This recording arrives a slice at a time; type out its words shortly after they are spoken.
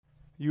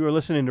You are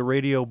listening to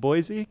Radio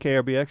Boise,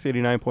 KRBX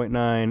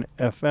 89.9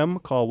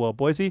 FM, Caldwell,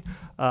 Boise.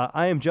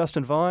 I am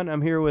Justin Vaughn.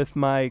 I'm here with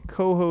my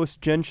co-hosts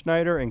Jen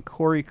Schneider and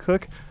Corey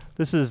Cook.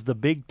 This is The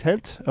Big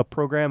Tent, a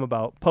program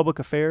about public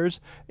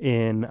affairs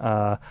in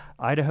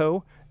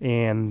Idaho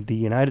and the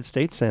United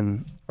States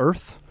and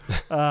Earth.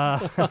 It's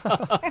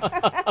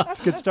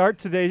a good start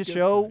to today's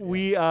show.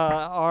 We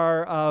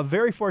are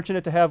very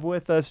fortunate to have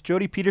with us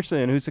Jodi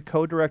Peterson, who's the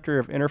co-director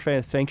of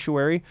Interfaith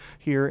Sanctuary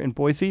here in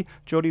Boise.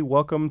 Jodi,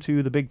 welcome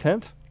to The Big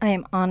Tent. I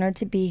am honored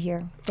to be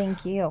here.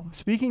 Thank you.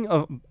 Speaking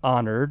of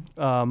honored,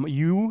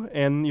 you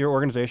and your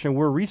organization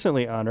were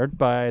recently honored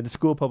by the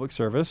School of Public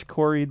Service.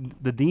 Corey,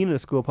 the Dean of the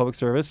School of Public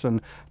Service, and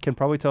can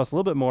probably tell us a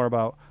little bit more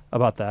about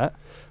that.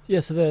 Yeah,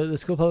 so the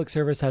School of Public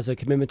Service has a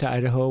Commitment to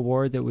Idaho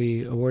award that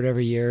we award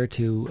every year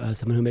to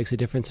someone who makes a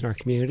difference in our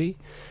community.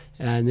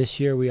 And this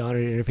year we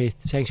honored Interfaith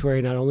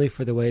Sanctuary not only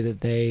for the way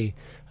that they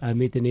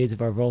meet the needs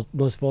of our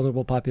most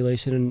vulnerable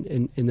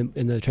population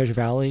in the Treasure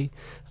Valley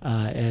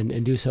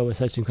and do so with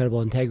such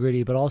incredible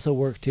integrity, but also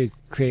work to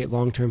create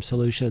long-term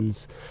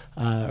solutions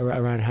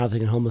around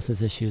housing and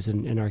homelessness issues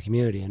in our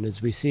community. And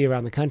as we see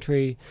around the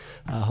country,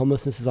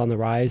 homelessness is on the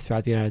rise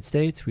throughout the United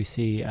States. We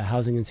see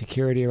housing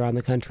insecurity around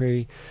the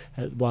country.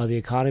 While the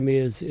economy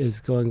is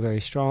going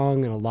very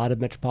strong in a lot of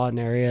metropolitan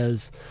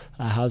areas,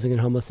 housing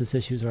and homelessness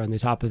issues are on the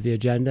top of the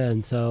agenda.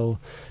 And so,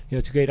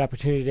 it's a great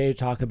opportunity today to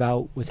talk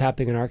about what's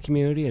happening in our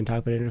community and talk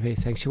about Interfaith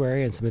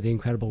Sanctuary and some of the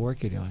incredible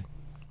work you're doing.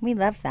 We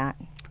love that.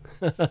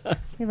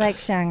 We like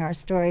sharing our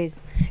stories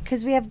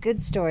because we have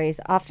good stories.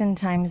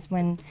 Oftentimes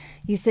when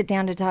you sit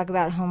down to talk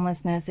about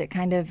homelessness,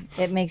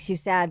 it makes you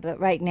sad. But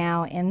right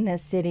now in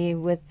this city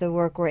with the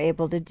work we're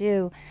able to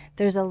do,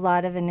 there's a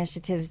lot of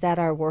initiatives that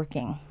are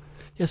working.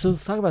 Yeah, so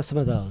let's talk about some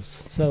of those.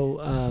 So,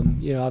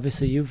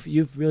 obviously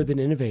you've really been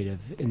innovative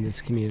in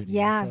this community.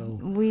 Yeah, so.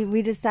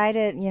 we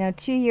decided,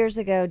 2 years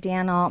ago,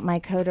 Dan Alt, my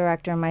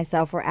co-director, and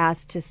myself were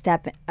asked to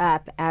step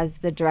up as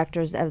the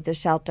directors of the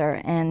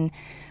shelter. And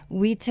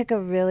we took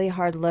a really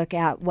hard look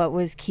at what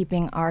was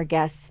keeping our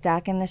guests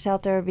stuck in the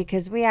shelter,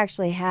 because we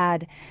actually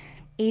had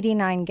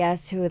 89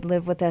 guests who had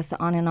lived with us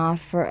on and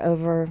off for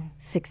over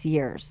 6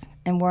 years,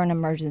 and we're an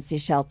emergency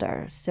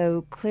shelter.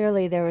 So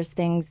clearly there was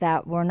things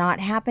that were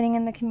not happening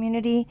in the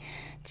community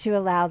to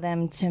allow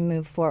them to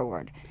move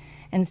forward.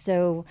 And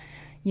so,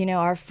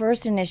 our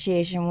first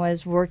initiation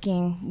was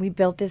we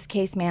built this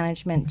case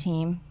management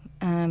team,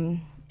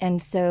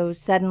 and so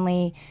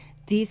suddenly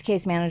these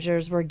case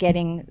managers were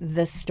getting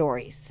the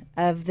stories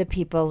of the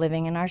people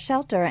living in our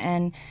shelter,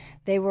 and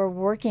they were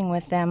working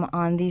with them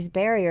on these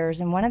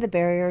barriers. And one of the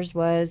barriers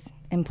was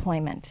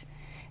employment.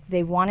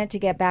 They wanted to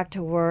get back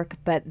to work,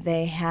 but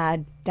they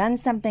had done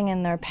something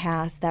in their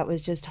past that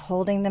was just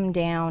holding them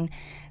down.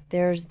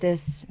 There's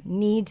this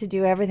need to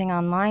do everything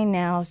online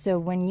now, so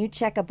when you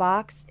check a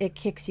box, it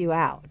kicks you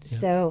out. Yeah.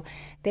 So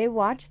they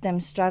watched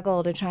them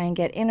struggle to try and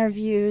get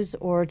interviews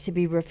or to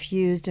be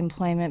refused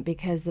employment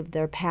because of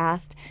their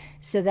past.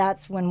 So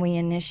that's when we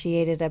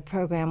initiated a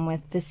program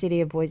with the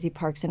City of Boise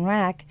Parks and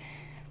Rec.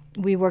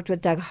 We worked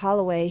with Doug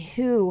Holloway,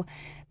 who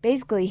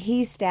basically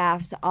he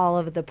staffs all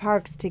of the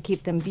parks to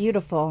keep them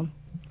beautiful,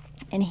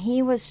 and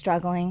he was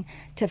struggling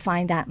to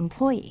find that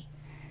employee.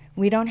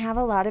 We don't have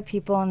a lot of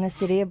people in the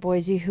city of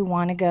Boise who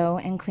want to go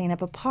and clean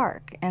up a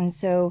park. And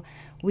so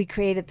we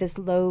created this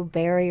low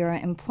barrier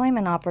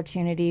employment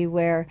opportunity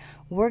where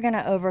we're going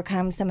to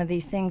overcome some of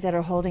these things that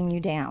are holding you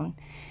down.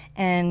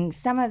 And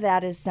some of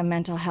that is some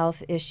mental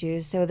health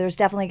issues. So there's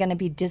definitely going to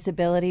be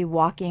disability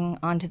walking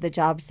onto the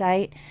job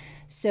site.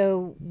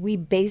 So we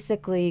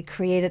basically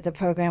created the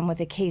program with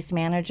a case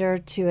manager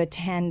to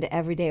attend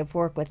every day of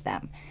work with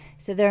them.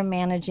 So they're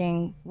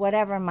managing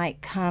whatever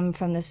might come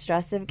from the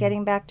stress of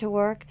getting back to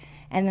work.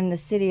 And then the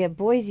City of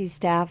Boise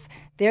staff,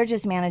 they're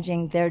just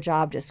managing their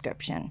job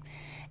description.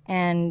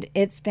 And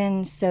it's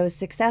been so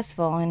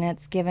successful, and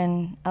it's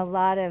given a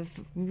lot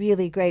of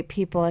really great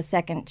people a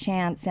second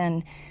chance.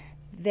 And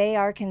they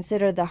are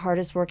considered the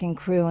hardest working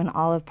crew in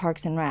all of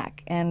Parks and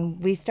Rec. And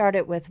we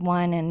started with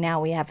one, and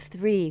now we have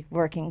 3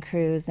 working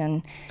crews.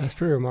 And that's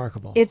pretty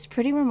remarkable. It's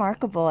pretty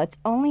remarkable. It's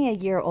only a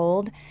year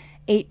old.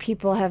 8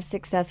 people have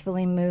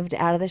successfully moved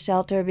out of the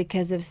shelter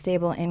because of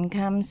stable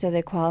income, so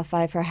they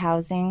qualify for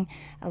housing.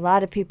 A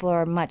lot of people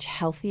are much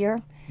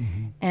healthier,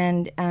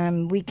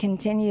 and we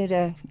continue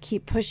to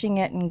keep pushing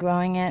it and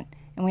growing it,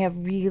 and we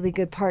have really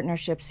good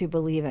partnerships who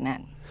believe in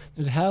it.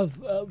 And to have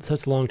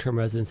such long-term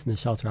residents in the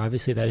shelter,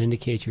 obviously that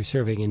indicates you're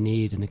serving a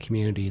need in the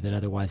community that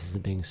otherwise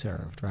isn't being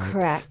served, right?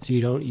 Correct. So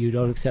you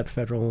don't accept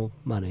federal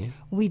money?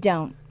 We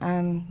don't.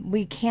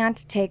 We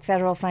can't take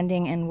federal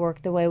funding and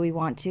work the way we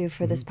want to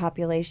for this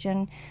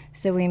population.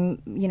 So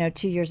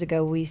 2 years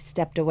ago we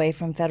stepped away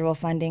from federal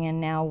funding, and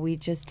now we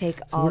just take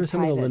all private. So what are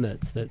some of the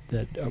limits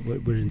that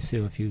would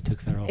ensue if you took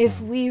federal funds? If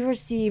funds? we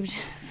received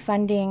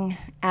funding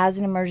as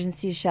an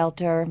emergency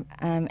shelter,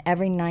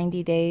 every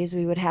 90 days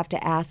we would have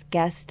to ask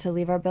guests to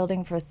leave our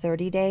building for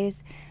 30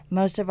 days.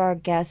 Most of our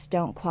guests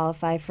don't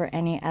qualify for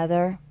any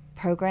other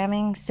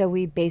programming, so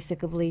we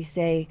basically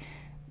say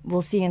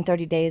we'll see you in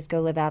 30 days,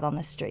 go live out on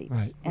the street.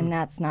 Right. And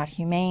that's not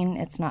humane,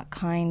 it's not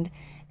kind,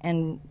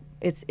 and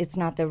it's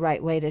not the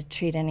right way to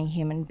treat any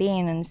human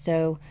being. And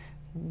so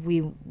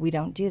we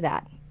don't do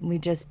that. We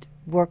just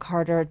work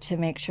harder to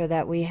make sure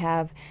that we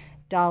have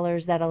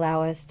dollars that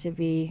allow us to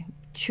be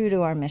true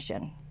to our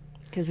mission,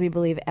 because we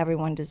believe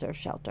everyone deserves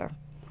shelter.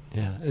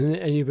 Yeah,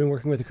 and you've been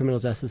working with the criminal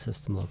justice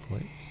system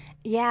locally.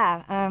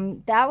 Yeah,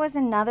 that was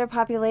another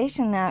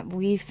population that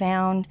we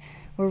found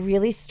were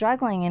really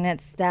struggling, and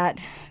it's that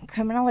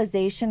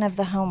criminalization of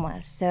the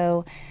homeless.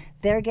 So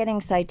they're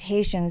getting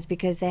citations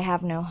because they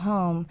have no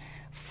home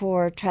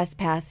for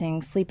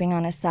trespassing, sleeping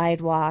on a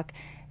sidewalk,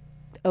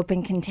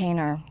 open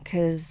container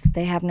because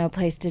they have no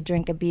place to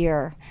drink a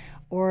beer,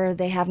 or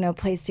they have no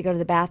place to go to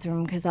the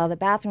bathroom because all the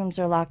bathrooms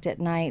are locked at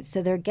night.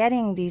 So they're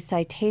getting these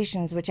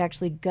citations which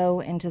actually go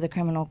into the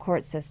criminal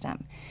court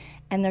system.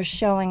 And they're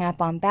showing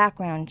up on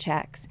background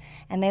checks,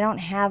 and they don't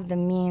have the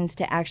means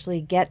to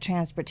actually get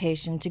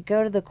transportation, to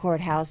go to the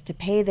courthouse, to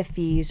pay the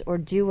fees, or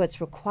do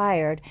what's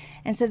required.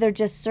 And so they're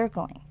just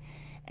circling.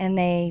 And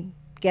they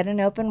get an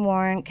open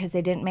warrant because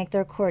they didn't make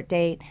their court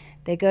date.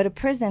 They go to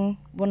prison,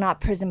 well,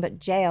 not prison, but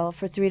jail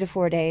for 3 to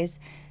 4 days.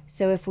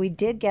 So if we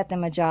did get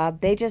them a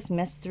job, they just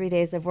missed 3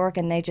 days of work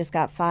and they just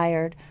got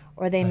fired,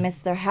 or they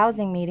missed their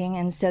housing meeting,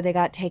 and so they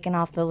got taken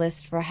off the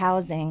list for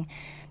housing.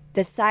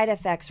 The side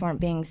effects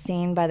weren't being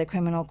seen by the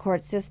criminal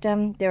court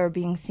system. They were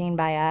being seen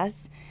by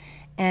us,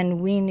 and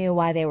we knew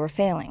why they were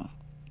failing,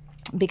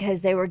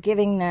 because they were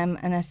giving them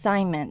an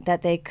assignment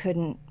that they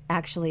couldn't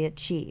actually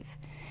achieve.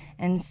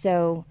 And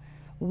so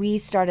we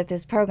started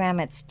this program.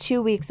 It's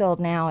 2 weeks old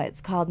now.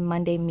 It's called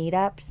Monday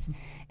Meetups,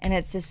 and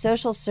it's a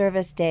social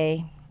service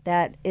day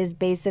that is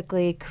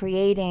basically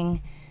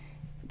creating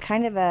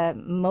kind of a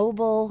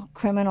mobile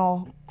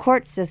criminal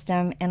court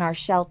system in our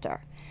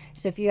shelter.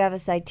 So if you have a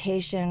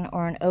citation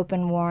or an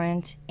open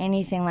warrant,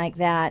 anything like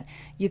that,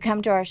 you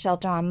come to our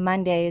shelter on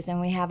Mondays, and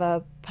we have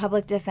a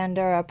public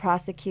defender, a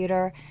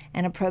prosecutor,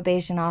 and a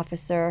probation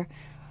officer,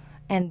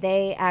 and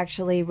they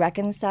actually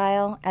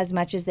reconcile as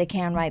much as they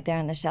can right there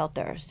in the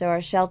shelter. So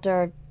our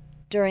shelter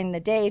during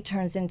the day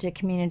turns into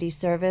community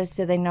service,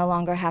 so they no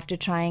longer have to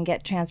try and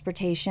get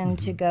transportation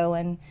to go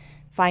and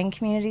find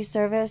community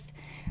service.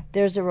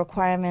 There's a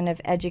requirement of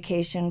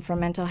education for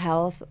mental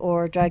health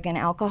or drug and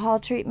alcohol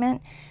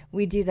treatment.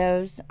 We do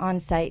those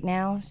on site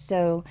now.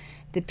 So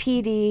the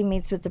PD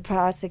meets with the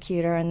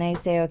prosecutor and they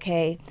say,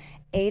 okay,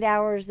 8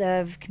 hours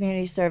of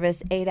community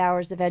service, 8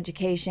 hours of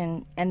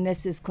education, and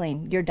this is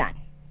clean. You're done.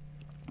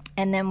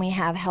 And then we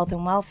have health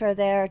and welfare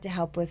there to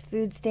help with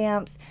food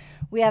stamps.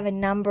 We have a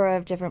number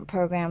of different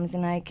programs,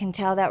 and I can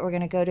tell that we're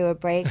going to go to a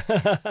break. So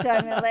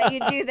I'm going to let you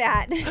do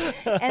that,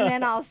 and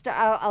then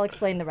I'll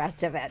explain the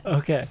rest of it.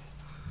 Okay.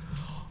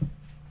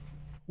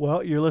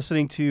 Well, you're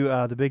listening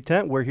to The Big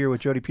Tent. We're here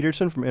with Jodi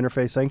Peterson from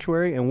Interfaith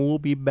Sanctuary, and we'll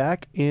be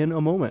back in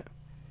a moment.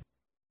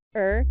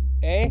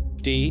 A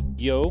D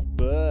yo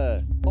B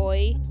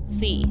Oi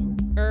C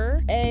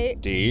A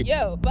D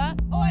yo ba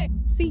oi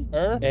C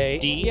A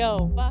D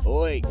yo ba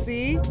Oi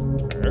C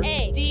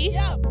A D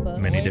yo ba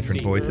Many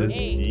different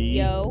voices.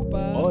 yo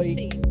Oi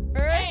C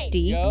A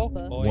D Yo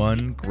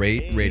One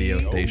great radio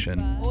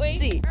station. Oi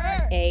C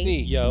A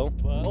D Yo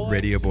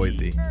Radio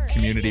Boise.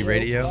 Community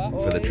radio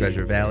for the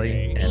Treasure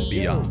Valley and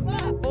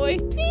beyond. Oi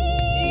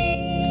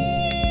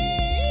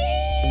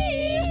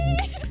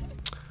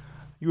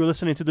You were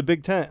listening to The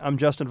Big Tent. I'm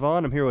Justin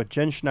Vaughn. I'm here with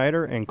Jen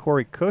Schneider and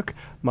Corey Cook,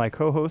 my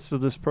co-hosts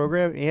of this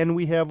program. And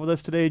we have with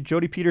us today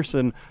Jodi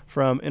Peterson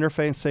from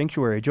Interfaith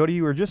Sanctuary. Jodi,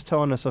 you were just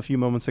telling us a few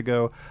moments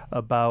ago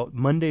about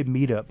Monday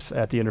meetups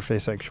at the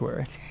Interfaith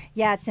Sanctuary.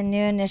 Yeah, it's a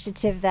new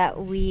initiative that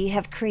we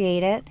have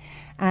created.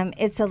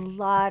 It's a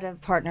lot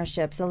of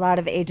partnerships. A lot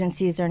of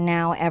agencies are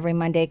now every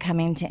Monday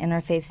coming to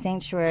Interfaith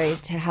Sanctuary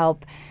to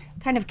help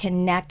kind of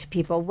connect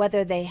people.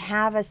 Whether they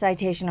have a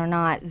citation or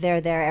not,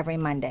 they're there every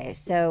Monday.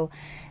 So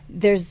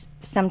there's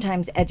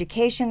sometimes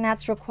education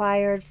that's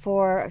required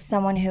for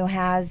someone who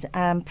has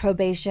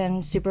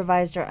probation,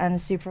 supervised or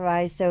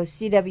unsupervised. So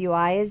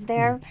CWI is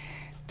there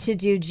to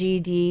do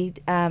GED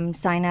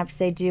signups.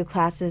 They do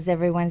classes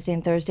every Wednesday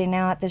and Thursday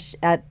now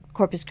at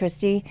Corpus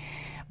Christi.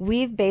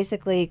 We've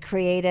basically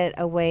created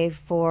a way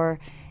for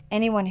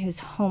anyone who's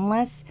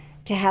homeless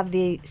to have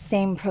the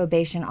same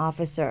probation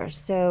officer.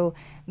 So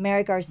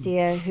Mary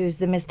Garcia, who's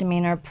the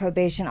misdemeanor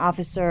probation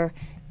officer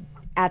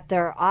at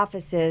their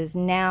offices,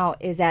 now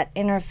is at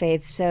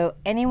Interfaith. So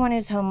anyone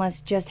who's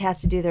homeless just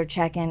has to do their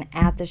check-in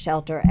at the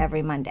shelter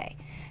every Monday.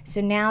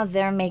 So now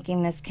they're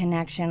making this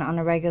connection on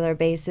a regular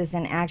basis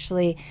and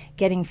actually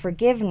getting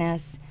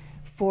forgiveness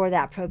for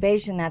that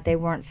probation that they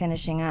weren't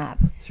finishing up.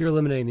 So you're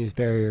eliminating these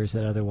barriers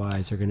that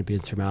otherwise are going to be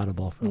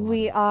insurmountable for a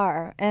We while.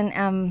 are.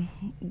 And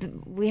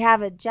we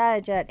have a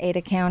judge at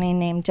Ada County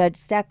named Judge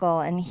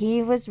Steckel, and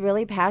he was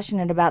really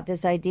passionate about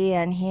this idea,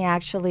 and he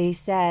actually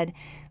said,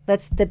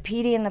 let's the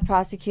PD and the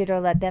prosecutor,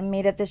 let them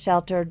meet at the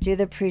shelter, do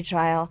the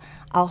pretrial.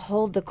 I'll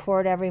hold the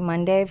court every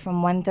Monday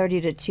from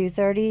 1:30 to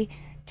 2:30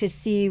 to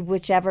see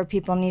whichever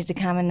people need to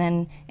come. And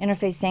then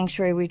Interfaith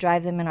Sanctuary, we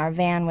drive them in our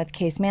van with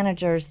case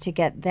managers to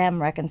get them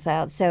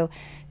reconciled. So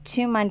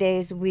 2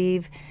 Mondays,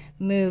 we've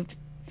moved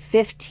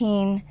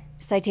 15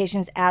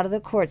 citations out of the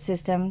court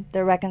system.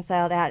 They're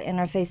reconciled at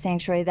Interfaith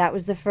Sanctuary. That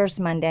was the first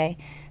Monday.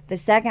 The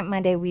second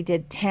Monday, we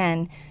did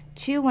 10.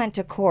 2 went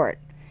to court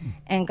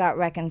and got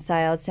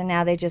reconciled. So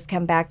now they just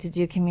come back to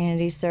do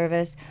community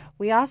service.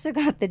 We also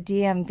got the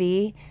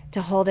DMV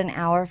to hold an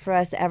hour for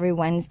us every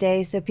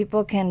Wednesday, so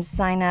people can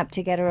sign up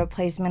to get a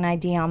replacement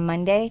ID on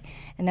Monday,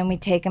 and then we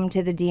take them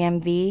to the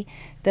DMV.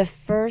 The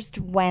first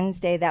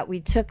Wednesday that we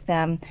took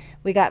them,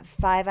 we got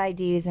 5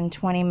 IDs in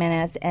 20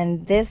 minutes,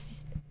 and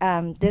this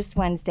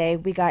Wednesday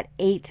we got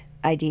 8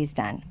 IDs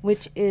done,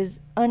 which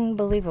is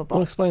unbelievable.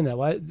 Well, explain that.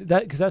 Why?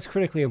 Because that's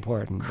critically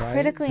important, right?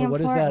 Critically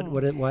important.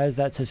 What is that? Why is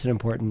that such an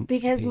important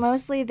Because piece?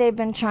 mostly they've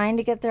been trying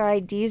to get their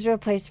IDs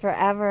replaced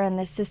forever, and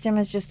the system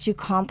is just too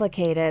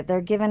complicated. They're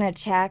given a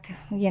check,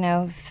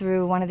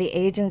 through one of the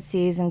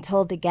agencies and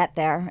told to get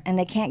there, and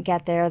they can't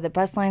get there. The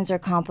bus lines are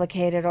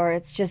complicated, or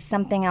it's just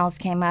something else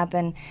came up,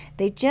 and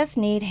they just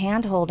need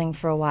hand-holding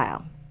for a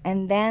while.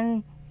 And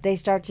then they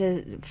start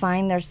to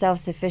find their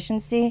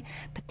self-sufficiency.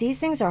 But these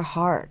things are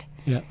hard.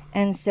 Yeah.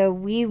 And so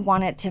we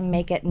wanted to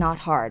make it not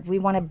hard. We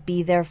want to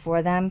be there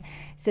for them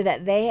so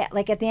that they,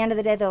 at the end of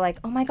the day, they're like,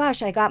 oh my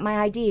gosh, I got my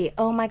ID.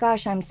 Oh my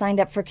gosh, I'm signed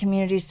up for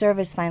community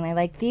service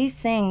finally. These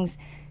things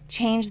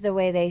change the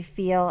way they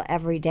feel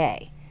every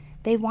day.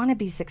 They want to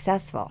be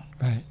successful.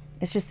 Right.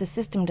 It's just the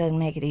system doesn't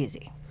make it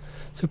easy.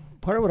 So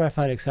part of what I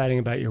find exciting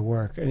about your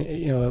work,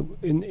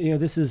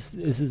 this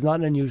is not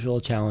an unusual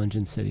challenge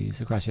in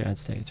cities across the United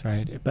States,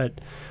 right? But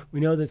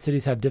we know that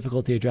cities have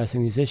difficulty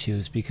addressing these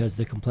issues because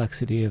the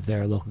complexity of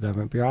their local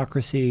government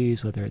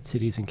bureaucracies, whether it's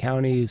cities and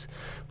counties,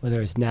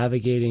 whether it's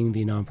navigating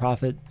the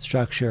nonprofit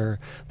structure,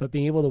 but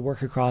being able to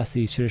work across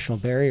these traditional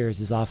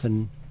barriers is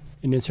often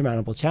an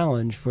insurmountable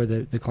challenge for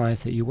the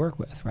clients that you work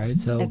with, right?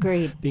 So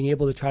Agreed. Being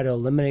able to try to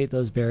eliminate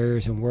those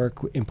barriers and work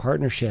in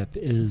partnership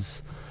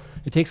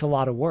it takes a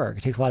lot of work.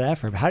 It takes a lot of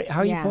effort. How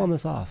are you pulling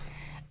this off?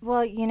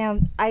 Well,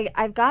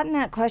 I've gotten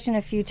that question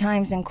a few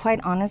times, and quite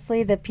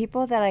honestly, the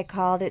people that I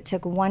called, it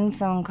took one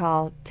phone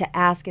call to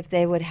ask if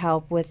they would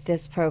help with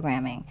this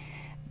programming.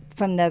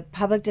 From the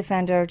public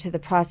defender to the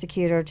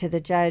prosecutor to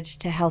the judge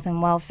to health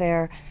and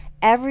welfare,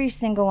 every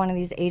single one of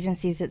these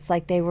agencies, it's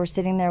like they were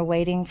sitting there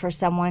waiting for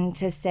someone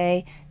to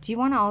say, do you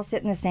want to all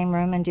sit in the same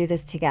room and do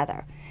this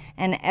together?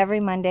 And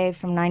every Monday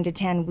from 9 to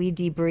 10, we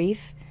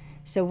debrief.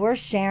 So we're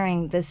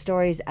sharing the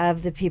stories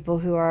of the people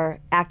who are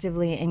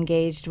actively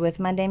engaged with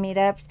Monday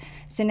meetups.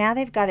 So now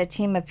they've got a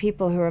team of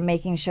people who are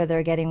making sure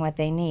they're getting what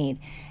they need.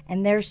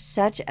 And there's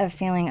such a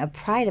feeling of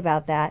pride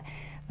about that.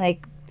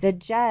 The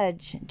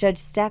Judge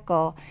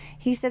Steckel,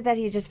 he said that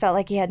he just felt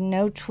like he had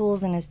no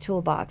tools in his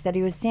toolbox, that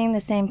he was seeing the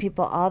same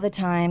people all the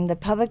time. The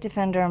public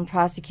defender and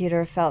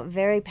prosecutor felt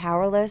very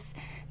powerless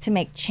to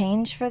make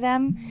change for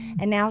them.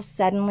 And now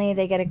suddenly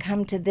they get to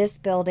come to this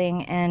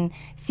building and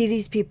see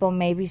these people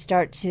maybe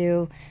start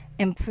to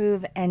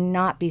improve and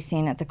not be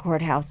seen at the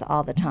courthouse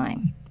all the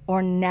time,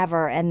 or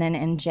never, and then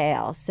in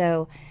jail.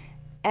 So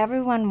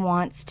everyone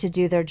wants to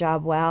do their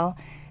job well.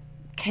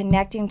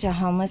 Connecting to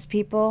homeless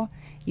people,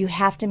 you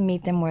have to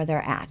meet them where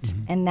they're at.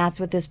 Mm-hmm. And that's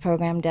what this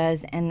program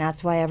does, and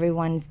that's why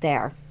everyone's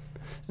there.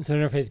 And so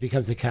Interfaith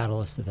becomes the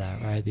catalyst of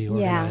that, right? The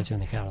organizer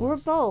and the catalyst.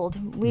 We're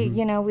bold. We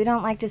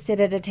don't like to sit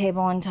at a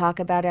table and talk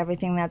about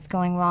everything that's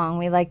going wrong.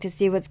 We like to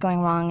see what's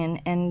going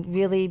wrong and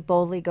really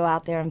boldly go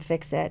out there and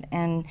fix it.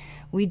 And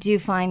we do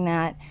find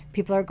that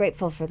people are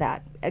grateful for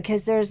that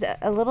because there's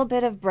a little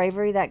bit of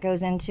bravery that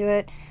goes into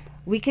it.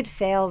 We could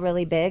fail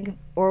really big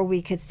or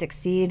we could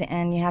succeed,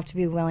 and you have to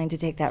be willing to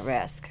take that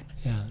risk.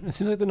 Yeah, it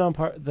seems like the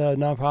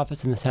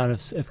nonprofits in this town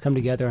have come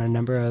together on a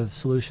number of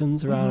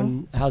solutions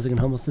around housing and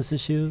homelessness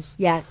issues.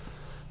 Yes.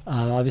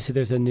 Obviously,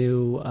 there's a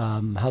new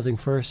Housing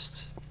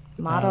First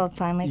model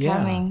finally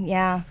coming.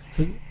 Yeah.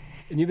 So,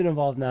 and you've been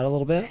involved in that a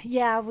little bit?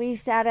 Yeah, we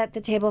sat at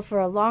the table for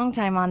a long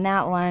time on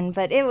that one,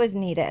 but it was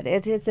needed.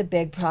 It's a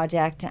big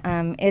project.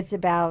 It's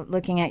about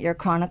looking at your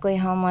chronically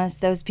homeless,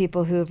 those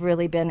people who have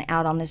really been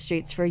out on the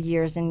streets for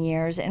years and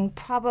years and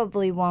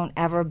probably won't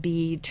ever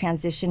be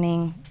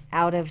transitioning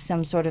out of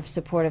some sort of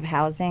supportive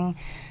housing.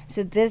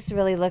 So this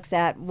really looks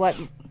at what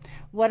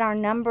our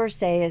numbers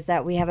say is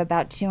that we have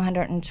about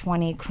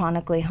 220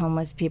 chronically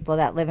homeless people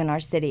that live in our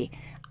city.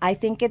 I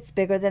think it's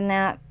bigger than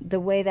that. The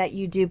way that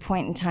you do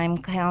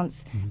point-in-time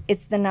counts,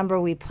 it's the number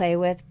we play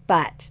with.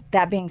 But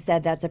that being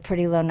said, that's a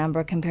pretty low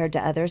number compared to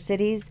other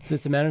cities. So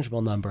it's a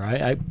manageable number.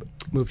 I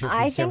moved here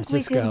from San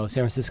Francisco.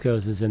 San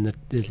Francisco's is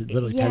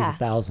literally tens of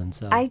thousands.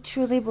 So. I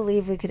truly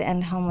believe we could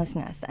end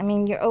homelessness. I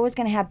mean, you're always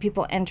going to have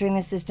people entering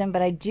the system,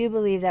 but I do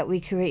believe that we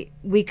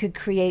could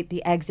create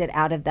the exit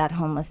out of that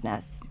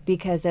homelessness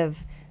because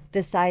of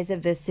the size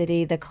of this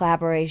city, the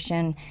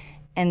collaboration,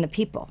 and the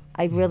people.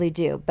 I really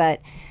do.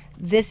 But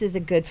this is a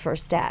good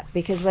first step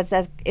because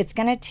it's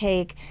going to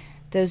take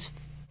those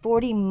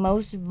 40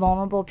 most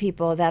vulnerable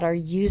people that are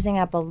using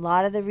up a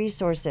lot of the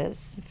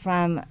resources,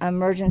 from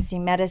emergency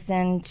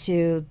medicine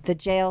to the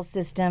jail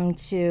system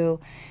to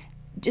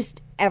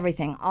just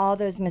everything, all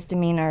those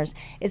misdemeanors.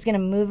 It's going to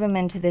move them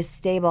into this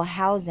stable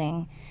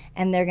housing,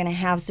 and they're going to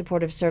have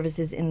supportive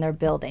services in their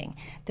building.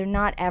 They're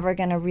not ever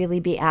going to really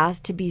be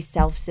asked to be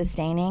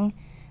self-sustaining.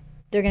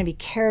 They're going to be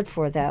cared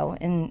for, though,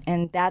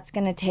 and that's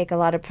going to take a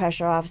lot of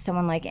pressure off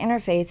someone like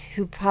Interfaith,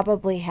 who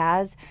probably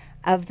has,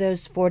 of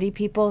those 40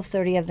 people,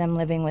 30 of them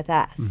living with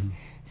us. Mm-hmm.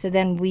 So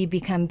then we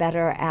become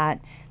better at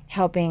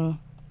helping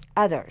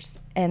others.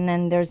 And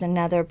then there's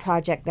another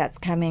project that's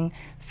coming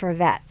for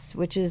vets,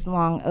 which is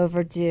long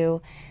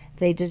overdue.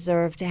 They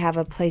deserve to have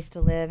a place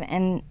to live.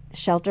 And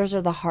shelters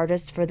are the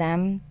hardest for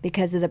them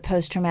because of the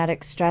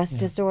post-traumatic stress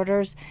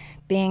disorders.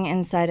 Being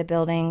inside a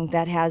building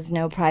that has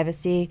no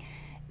privacy,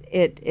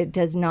 it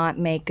does not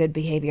make good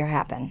behavior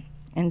happen.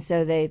 And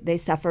so they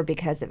suffer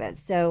because of it.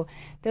 So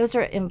those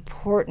are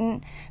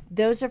important.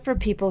 Those are for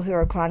people who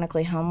are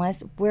chronically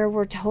homeless. Where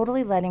we're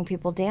totally letting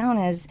people down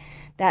is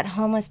that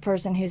homeless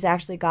person who's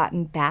actually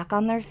gotten back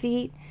on their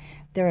feet.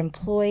 They're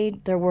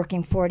employed, they're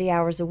working 40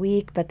 hours a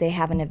week, but they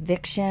have an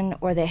eviction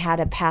or they had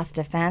a past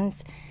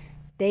offense.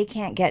 They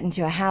can't get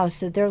into a house,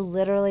 so they're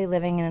literally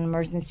living in an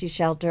emergency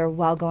shelter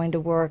while going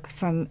to work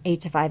from 8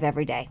 to 5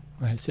 every day.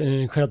 Right, so in an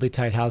incredibly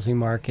tight housing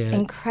market.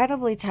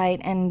 Incredibly tight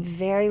and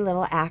very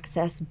little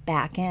access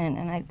back in.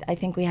 And I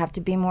think we have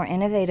to be more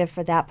innovative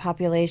for that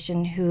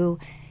population who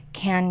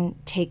can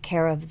take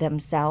care of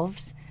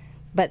themselves,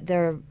 but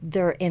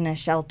they're in a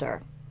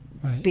shelter.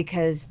 Right.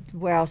 Because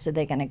where else are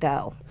they going to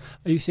go?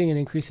 Are you seeing an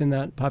increase in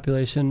that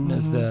population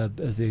as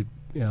the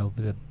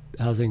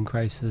housing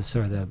crisis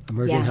or the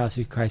emerging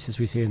housing crisis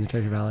we see in the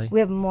Treasure Valley? We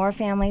have more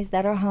families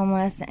that are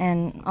homeless,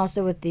 and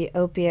also with the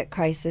opiate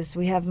crisis,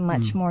 we have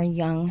much more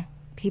young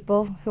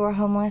people who are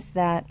homeless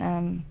that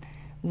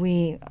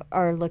we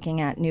are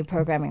looking at new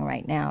programming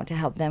right now to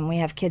help them. We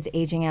have kids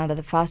aging out of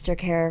the foster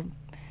care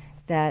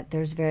that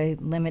there's very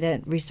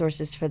limited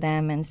resources for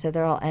them, and so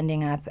they're all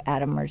ending up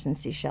at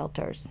emergency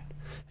shelters.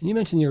 And you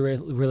mentioned your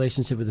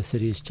relationship with the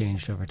city has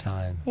changed over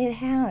time. It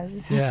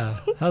has. Yeah.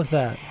 How's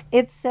that?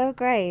 It's so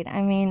great.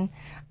 I mean,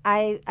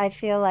 I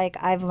feel like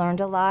I've learned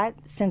a lot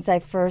since I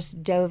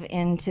first dove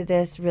into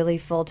this really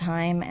full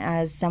time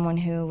as someone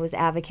who was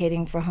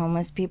advocating for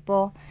homeless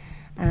people.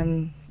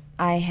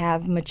 I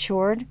have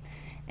matured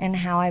in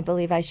how I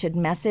believe I should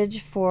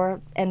message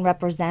for and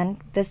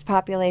represent this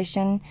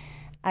population.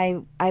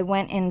 I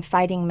went in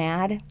fighting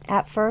mad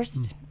at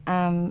first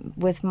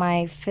with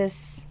my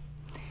fists.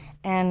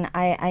 And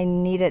I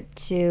needed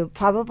to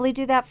probably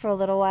do that for a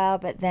little while,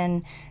 but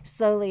then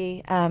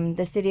slowly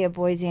the city of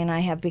Boise and I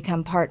have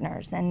become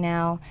partners. And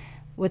now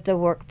with the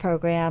work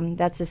program,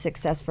 that's a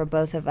success for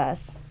both of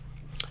us.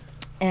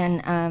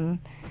 And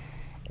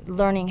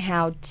learning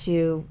how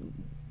to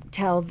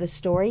tell the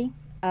story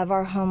of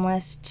our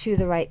homeless to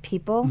the right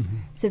people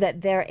so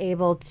that they're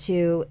able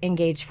to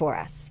engage for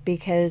us,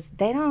 because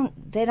they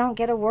don't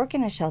get to work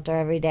in a shelter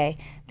every day.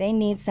 They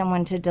need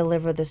someone to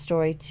deliver the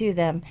story to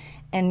them,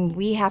 and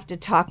we have to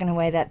talk in a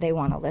way that they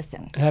want to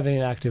listen. Having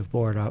an active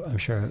board, I'm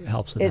sure,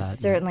 helps with that. It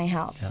certainly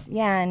helps.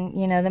 Yeah, and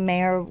the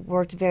mayor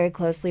worked very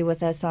closely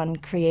with us on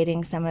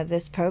creating some of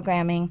this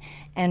programming,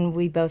 and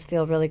we both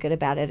feel really good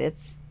about it.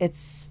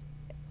 It's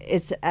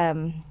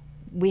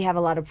we have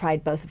a lot of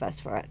pride, both of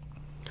us, for it.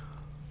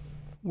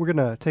 We're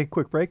going to take a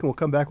quick break, and we'll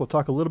come back. We'll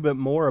talk a little bit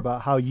more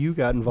about how you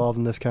got involved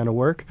in this kind of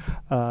work.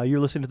 You're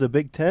listening to The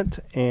Big Tent,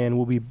 and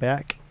we'll be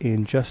back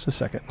in just a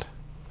second.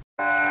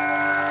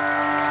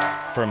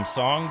 From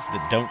songs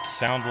that don't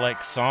sound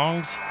like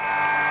songs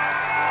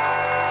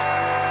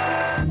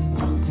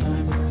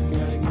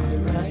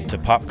to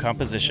pop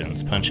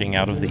compositions punching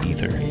out of the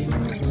ether.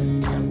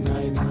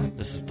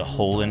 This is The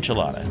Whole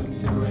Enchilada.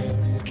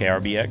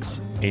 KRBX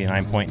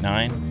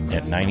 89.9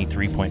 at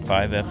 93.5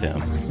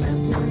 FM.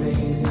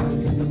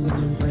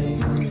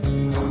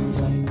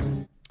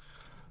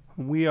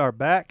 We are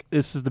back.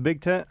 This is The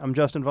Big Tent. I'm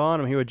Justin Vaughn.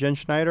 I'm here with Jen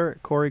Schneider,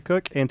 Corey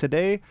Cook, and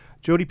today,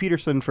 Jodi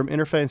Peterson from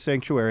Interfaith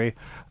Sanctuary.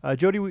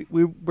 Jodi,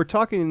 we were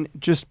talking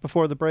just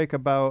before the break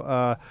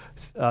about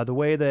the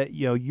way that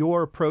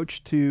your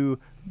approach to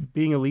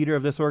being a leader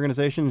of this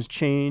organization has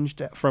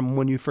changed from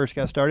when you first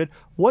got started.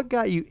 What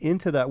got you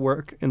into that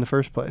work in the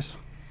first place?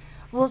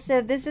 Well,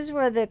 so this is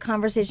where the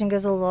conversation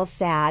goes a little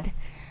sad.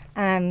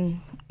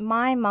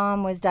 My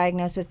mom was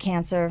diagnosed with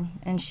cancer,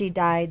 and she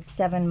died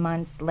 7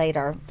 months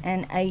later.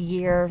 And a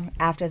year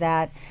after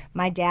that,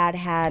 my dad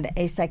had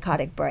a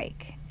psychotic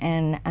break.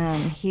 And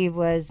he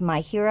was my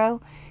hero.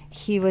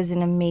 He was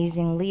an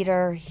amazing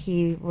leader.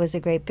 He was a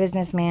great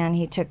businessman.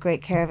 He took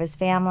great care of his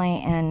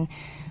family. And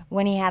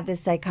when he had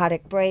this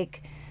psychotic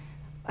break,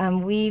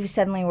 we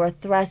suddenly were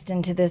thrust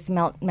into this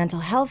mental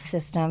health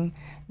system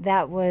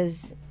that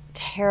was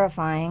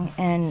terrifying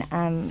and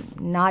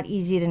not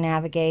easy to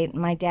navigate.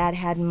 My dad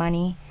had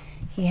money.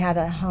 He had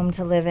a home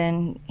to live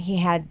in. He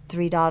had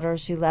 3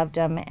 daughters who loved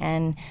him,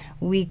 and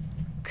we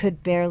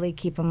could barely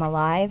keep him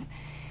alive.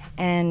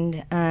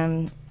 And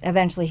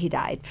eventually he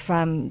died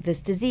from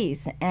this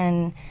disease.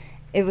 And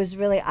it was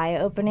really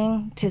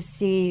eye-opening to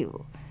see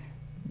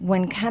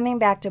when coming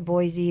back to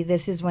Boise.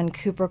 This is when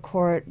Cooper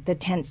Court, the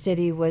tent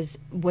city, was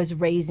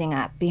raising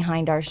up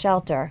behind our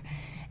shelter.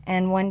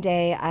 And one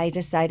day I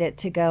decided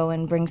to go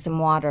and bring some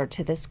water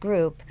to this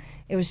group.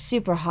 It was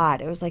super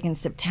hot. It was like in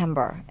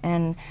September.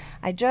 And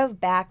I drove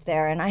back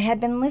there, and I had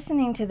been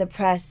listening to the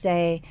press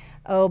say,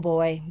 oh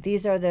boy,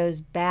 these are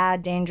those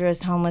bad,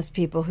 dangerous homeless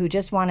people who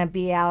just want to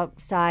be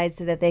outside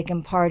so that they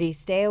can party.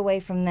 Stay away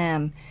from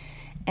them.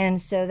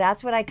 And so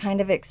that's what I kind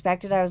of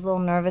expected. I was a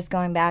little nervous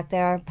going back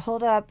there.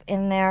 Pulled up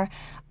in there,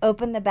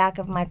 opened the back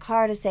of my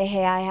car to say,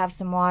 hey, I have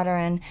some water.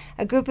 And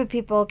a group of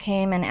people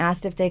came and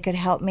asked if they could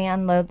help me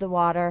unload the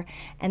water.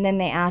 And then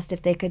they asked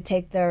if they could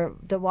take the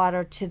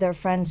water to their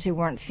friends who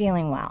weren't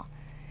feeling well.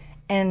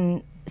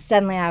 And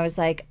suddenly I was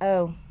like,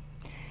 oh,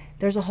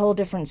 there's a whole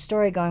different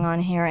story going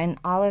on here. And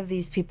all of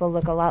these people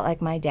look a lot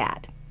like my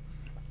dad.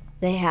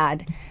 They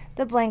had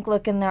the blank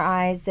look in their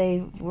eyes.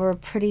 They were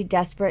pretty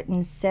desperate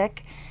and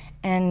sick.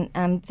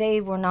 And they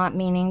were not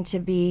meaning to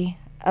be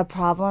a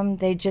problem.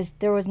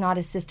 There was not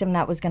a system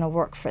that was going to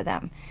work for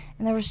them.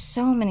 And there were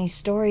so many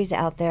stories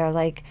out there,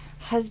 like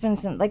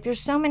husbands, and like there's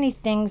so many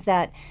things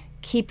that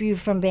keep you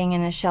from being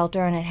in a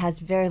shelter, and it has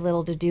very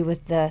little to do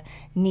with the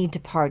need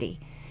to party.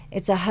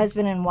 It's a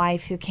husband and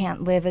wife who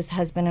can't live as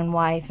husband and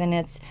wife, and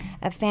it's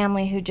a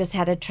family who just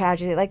had a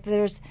tragedy. Like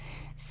there's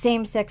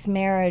same-sex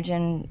marriage,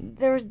 and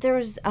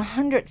there's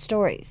 100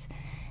 stories.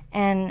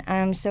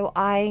 And so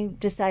I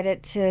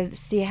decided to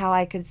see how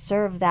I could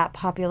serve that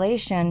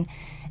population.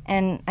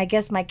 And I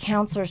guess my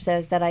counselor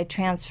says that I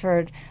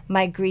transferred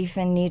my grief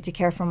and need to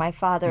care for my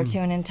father to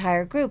an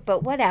entire group,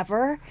 but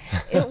whatever,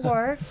 it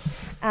worked.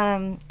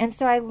 And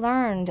so I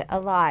learned a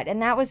lot.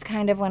 And that was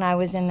kind of when I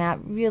was in that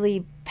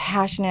really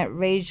passionate,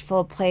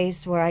 rageful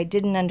place where I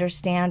didn't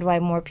understand why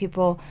more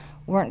people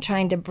weren't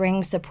trying to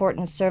bring support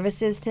and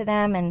services to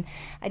them. And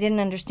I didn't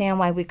understand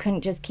why we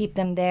couldn't just keep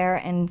them there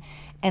and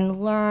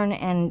learn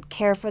and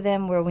care for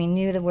them where we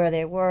knew where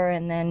they were.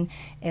 And then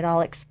it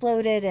all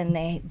exploded, and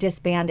they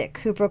disbanded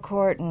Cooper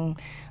Court, and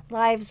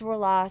lives were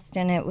lost,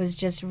 and it was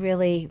just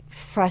really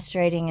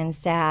frustrating and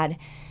sad.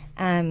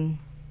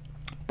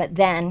 But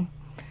then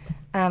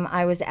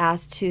I was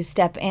asked to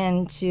step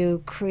in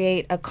to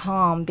create a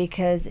calm,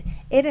 because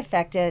it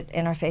affected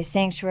Interfaith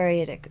Sanctuary,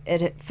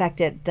 it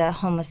affected the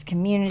homeless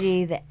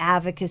community, the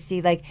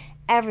advocacy, like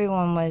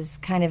everyone was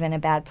kind of in a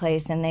bad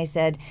place. And they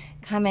said,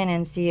 come in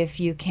and see if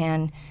you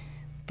can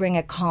bring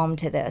a calm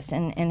to this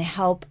and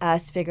help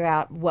us figure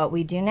out what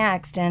we do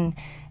next. And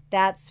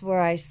that's where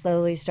I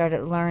slowly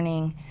started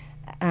learning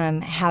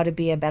how to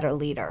be a better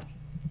leader,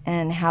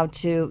 and how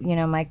to,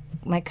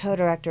 my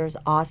co-director is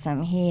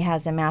awesome. He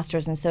has a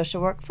master's in social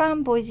work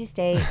from Boise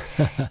State,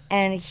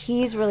 and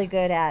he's really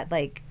good at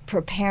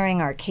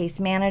preparing our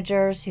case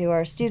managers, who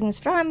are students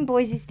from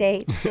Boise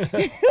State,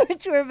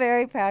 which we're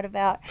very proud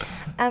about.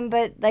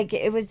 But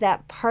it was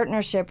that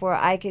partnership where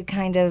I could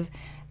kind of,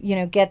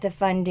 get the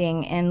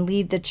funding and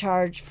lead the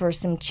charge for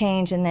some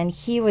change, and then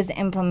he was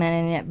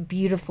implementing it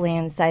beautifully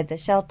inside the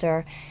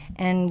shelter,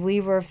 and we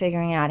were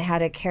figuring out how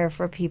to care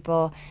for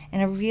people in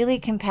a really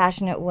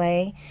compassionate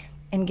way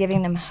and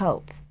giving them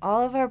hope.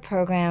 All of our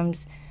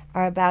programs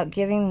are about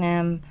giving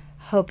them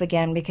hope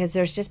again, because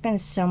there's just been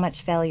so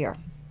much failure.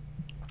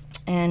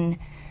 And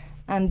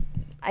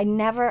I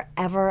never,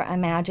 ever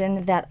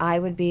imagined that I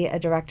would be a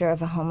director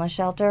of a homeless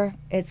shelter.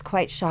 It's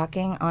quite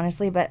shocking,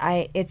 honestly, but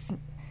it's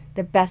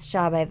the best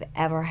job I've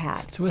ever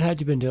had. So what had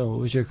you been doing? What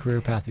was your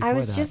career path before that? I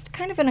was just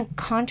kind of a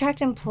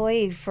contract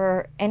employee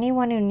for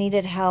anyone who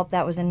needed help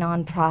that was a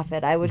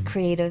nonprofit. I would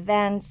create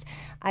events.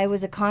 I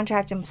was a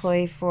contract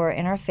employee for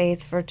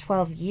Interfaith for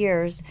 12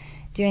 years,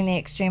 doing the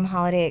Extreme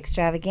Holiday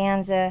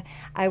Extravaganza.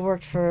 I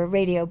worked for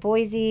Radio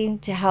Boise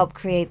to help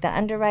create the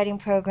underwriting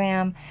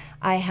program.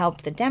 I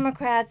helped the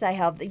Democrats. I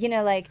helped,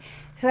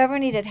 whoever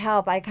needed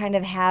help. I kind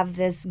of have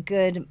this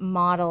good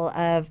model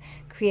of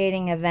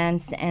creating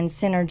events and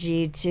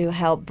synergy to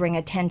help bring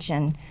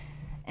attention.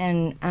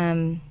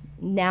 And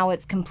now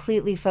it's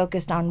completely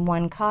focused on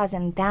one cause,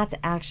 and that's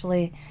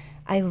actually,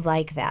 I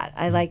like that.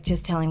 I like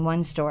just telling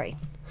one story.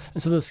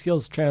 And so the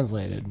skills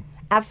translated.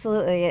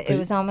 Absolutely. It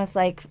was almost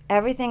like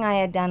everything I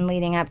had done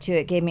leading up to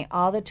it gave me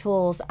all the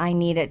tools I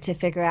needed to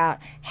figure out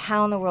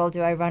how in the world do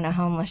I run a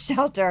homeless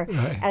shelter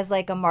as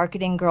a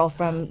marketing girl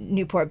from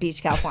Newport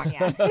Beach,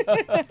 California.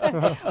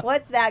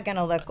 What's that going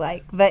to look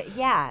like? But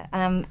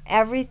yeah,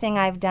 everything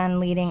I've done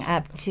leading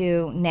up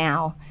to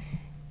now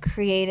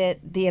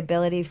created the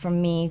ability for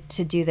me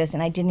to do this,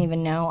 and I didn't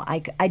even know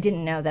I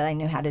didn't know that I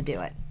knew how to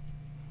do it.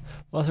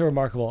 Well, that's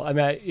remarkable. I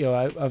mean,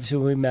 obviously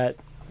we met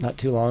not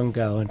too long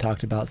ago and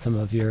talked about some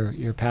of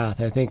your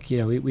path. I think,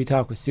 we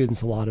talk with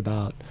students a lot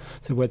about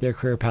what their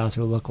career paths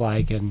will look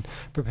like, and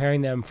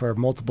preparing them for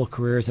multiple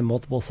careers in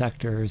multiple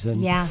sectors.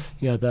 And,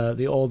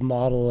 the old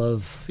model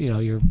of,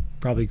 your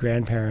probably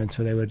grandparents,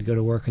 where they would go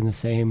to work in the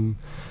same,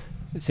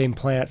 same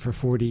plant for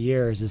 40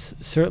 years has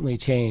certainly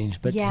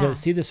changed. But to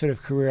see this sort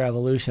of career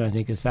evolution, I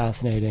think, is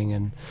fascinating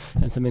and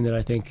something that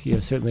I think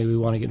certainly we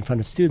want to get in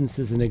front of students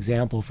as an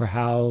example for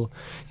how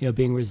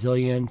being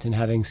resilient and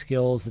having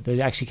skills that they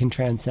actually can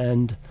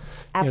transcend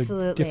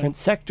different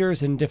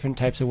sectors and different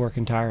types of work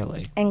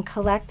entirely. And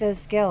collect those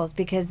skills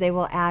because they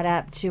will add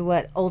up to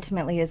what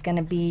ultimately is going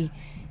to be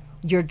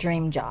your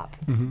dream job.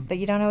 But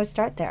you don't always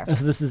start there.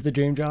 So this is the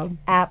dream job?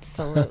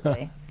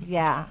 Absolutely.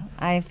 Yeah,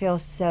 I feel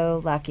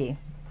so lucky.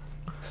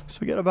 So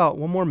we got about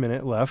one more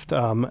minute left,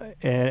 and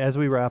as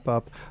we wrap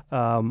up,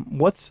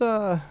 what's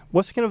kind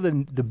of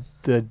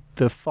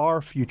the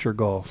far future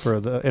goal for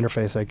the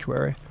Interfaith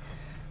Sanctuary?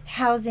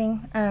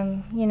 Housing.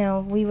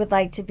 We would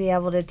like to be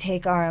able to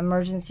take our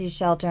emergency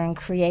shelter and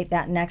create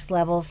that next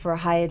level for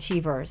high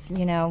achievers.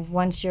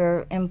 Once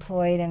you're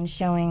employed and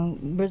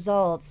showing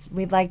results,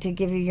 we'd like to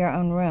give you your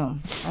own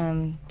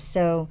room.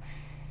 So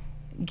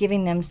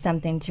giving them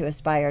something to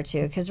aspire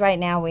to. Because right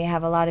now we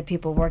have a lot of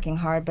people working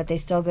hard, but they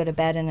still go to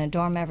bed in a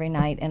dorm every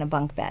night in a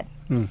bunk bed.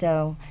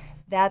 So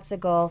that's a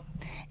goal.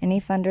 Any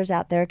funders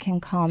out there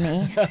can call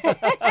me.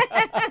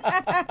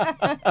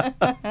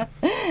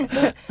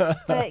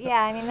 But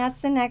yeah,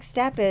 that's the next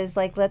step is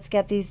let's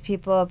get these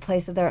people a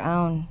place of their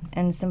own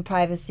and some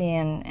privacy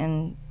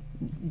and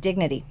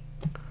dignity.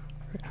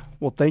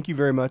 Well, thank you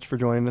very much for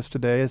joining us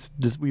today.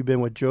 We've been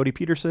with Jodi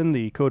Peterson,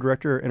 the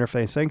co-director of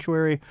Interfaith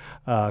Sanctuary.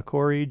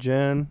 Corey,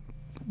 Jen,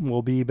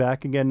 we'll be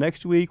back again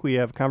next week. We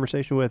have a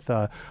conversation with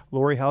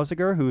Lori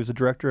Hausiger, who is the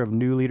director of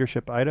New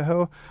Leadership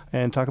Idaho,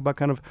 and talk about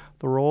kind of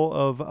the role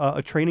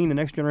of training the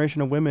next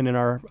generation of women in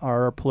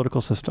our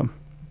political system.